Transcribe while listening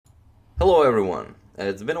Hello everyone!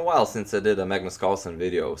 It's been a while since I did a Magnus Carlsen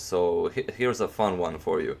video, so here's a fun one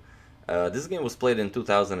for you. This game was played in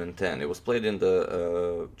 2010. It was played in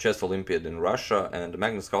the Chess Olympiad in Russia, and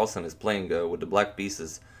Magnus Carlsen is playing with the black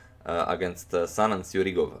pieces against Sanan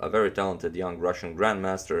Sjugirov, a very talented young Russian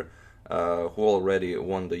grandmaster who already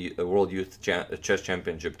won the World Youth Chess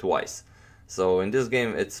Championship twice. So in this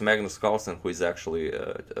game it's Magnus Carlsen who is actually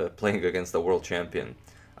playing against a world champion,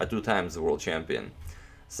 a two times world champion.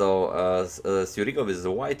 So Sjugirov is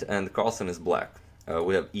white and Carlsen is black.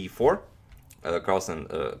 We have e4, Carlsen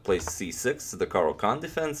plays c6, the Caro-Kann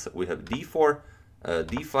defense. We have d4,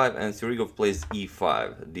 d5, and Sjugirov plays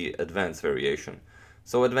e5, the advanced variation.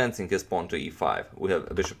 So advancing his pawn to e5. We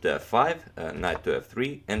have bishop to f5, knight to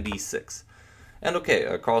f3, and e6. And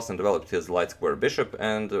okay, Carlsen developed his light square bishop,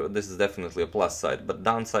 and this is definitely a plus side. But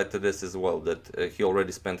downside to this is, well, that he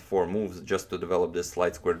already spent 4 moves just to develop this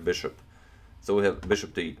light squared bishop. So we have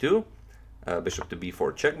bishop to e2, bishop to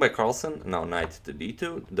b4 check by Carlsen, now knight to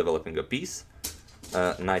d2, developing a piece,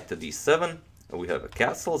 knight to d7, we have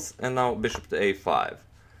castles, and now bishop to a5.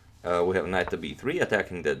 We have knight to b3,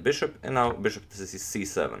 attacking that bishop, and now bishop to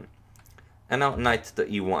c7. And now knight to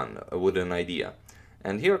e1 with an idea.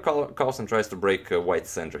 And here Carlsen tries to break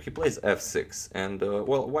white's center. He plays f6, and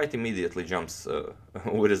well, white immediately jumps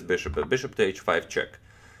with his bishop, bishop to h5 check.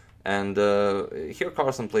 And here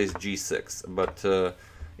Carlsen plays g6, but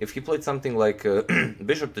if he played something like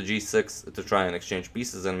bishop to g6 to try and exchange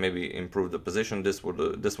pieces and maybe improve the position, this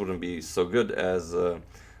wouldn't be so good, as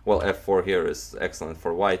well, f4 here is excellent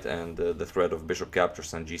for white, and the threat of bishop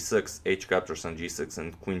captures on g6, h captures on g6,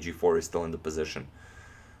 and queen g4 is still in the position.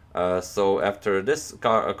 So after this,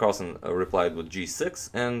 Carlsen replied with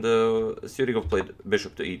g6, and Sjugirov played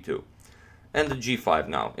bishop to e2. And g5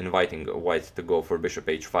 now, inviting white to go for bishop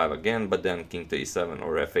h5 again, but then king to e7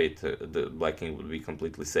 or f8, the black king would be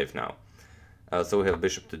completely safe now. So we have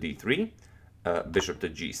bishop to d3, bishop to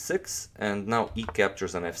g6, and now e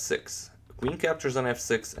captures on f6. Queen captures on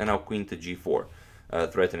f6, and now queen to g4,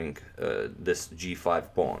 threatening this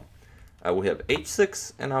g5 pawn. We have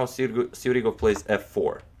h6, and now Sjugirov plays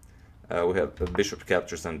f4. We have bishop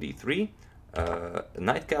captures on d3,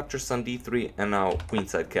 knight captures on d3, and now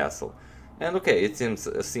queenside castle. And okay, it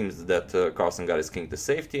seems that Carlsen got his king to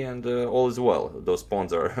safety, and all is well. Those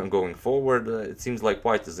pawns are going forward. It seems like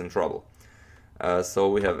white is in trouble. So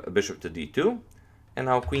we have bishop to d2, and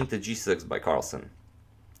now queen to g6 by Carlsen.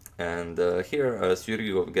 And here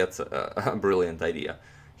Sjugirov gets a brilliant idea.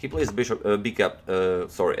 He plays bishop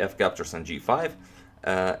f captures on g5,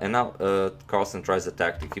 and now Carlsen tries a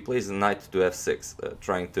tactic. He plays knight to f6,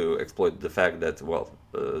 trying to exploit the fact that, well,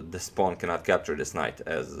 this pawn cannot capture this knight,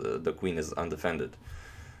 as the queen is undefended.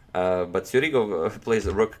 But Sjugirov plays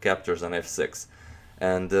rook captures on f6,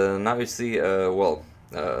 and now you see, of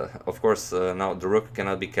course, now the rook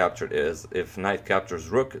cannot be captured, as if knight captures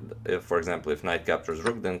rook, for example, if knight captures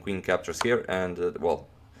rook, then queen captures here, and well,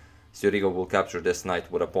 Sjugirov will capture this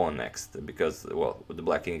knight with a pawn next, because, well, the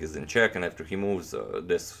black king is in check, and after he moves,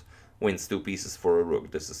 this wins 2 pieces for a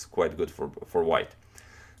rook. This is quite good for white.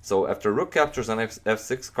 So after rook captures on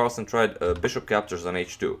f6, Carlsen tried bishop captures on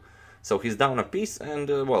h2. So he's down a piece, and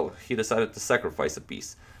well, he decided to sacrifice a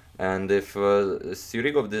piece. And if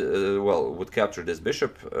Sjugirov would capture this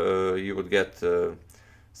bishop, you would get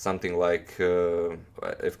something like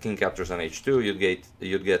if king captures on h2,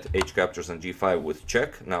 you'd get h captures on g5 with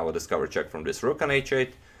check. Now a discover check from this rook on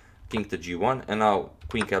h8, king to g1, and now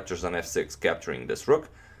queen captures on f6, capturing this rook.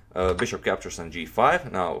 Bishop captures on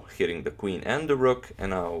g5, now hitting the queen and the rook,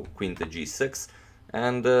 and now queen to g6,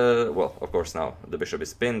 and well, of course now the bishop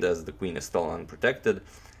is pinned as the queen is still unprotected,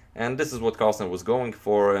 and this is what Carlsen was going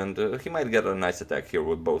for, and he might get a nice attack here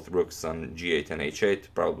with both rooks on g8 and h8.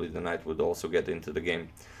 Probably the knight would also get into the game.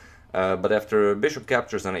 But after bishop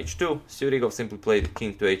captures on h2, Sjugirov simply played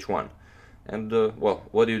king to h1, and well,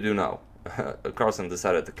 what do you do now? Carlsen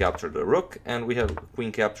decided to capture the rook, and we have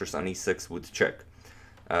queen captures on e6 with check.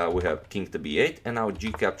 We have king to b8, and now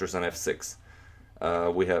g captures on f6.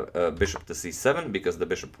 We have bishop to c7, because the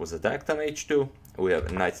bishop was attacked on h2. We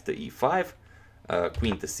have knight to e5,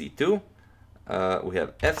 queen to c2. We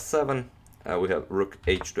have f7. We have rook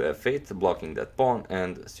h to f8, blocking that pawn,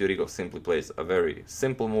 and Sjugirov simply plays a very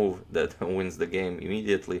simple move that wins the game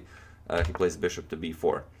immediately. He plays bishop to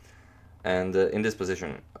b4. And in this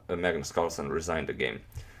position, Magnus Carlsen resigned the game.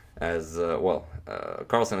 As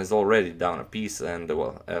Carlsen is already down a piece, and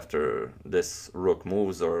well, after this rook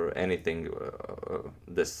moves or anything,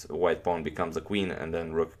 this white pawn becomes a queen, and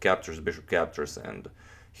then rook captures, bishop captures, and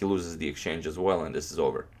he loses the exchange as well, and this is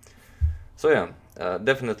over. So yeah,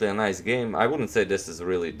 definitely a nice game. I wouldn't say this is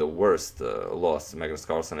really the worst loss Magnus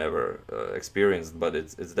Carlsen ever experienced, but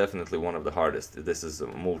it's definitely one of the hardest. This is a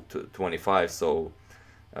move to 25, so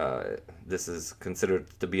this is considered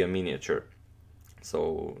to be a miniature.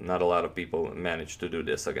 So not a lot of people managed to do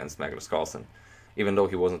this against Magnus Carlsen, even though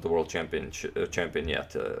he wasn't the world champion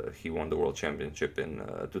yet. He won the world championship in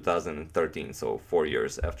 2013, so 4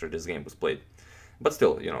 years after this game was played. But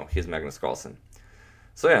still, you know, he's Magnus Carlsen.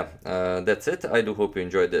 So yeah, that's it. I do hope you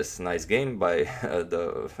enjoyed this nice game by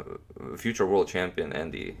the future world champion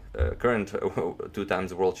and the current 2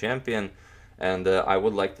 times world champion. And I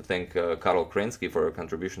would like to thank Caro-Kann for her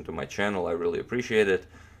contribution to my channel. I really appreciate it.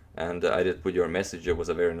 And I did put your message. It was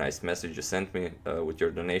a very nice message you sent me with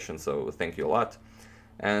your donation, so thank you a lot.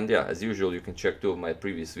 And yeah, as usual, you can check 2 of my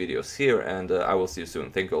previous videos here, and I will see you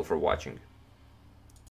soon. Thank you all for watching.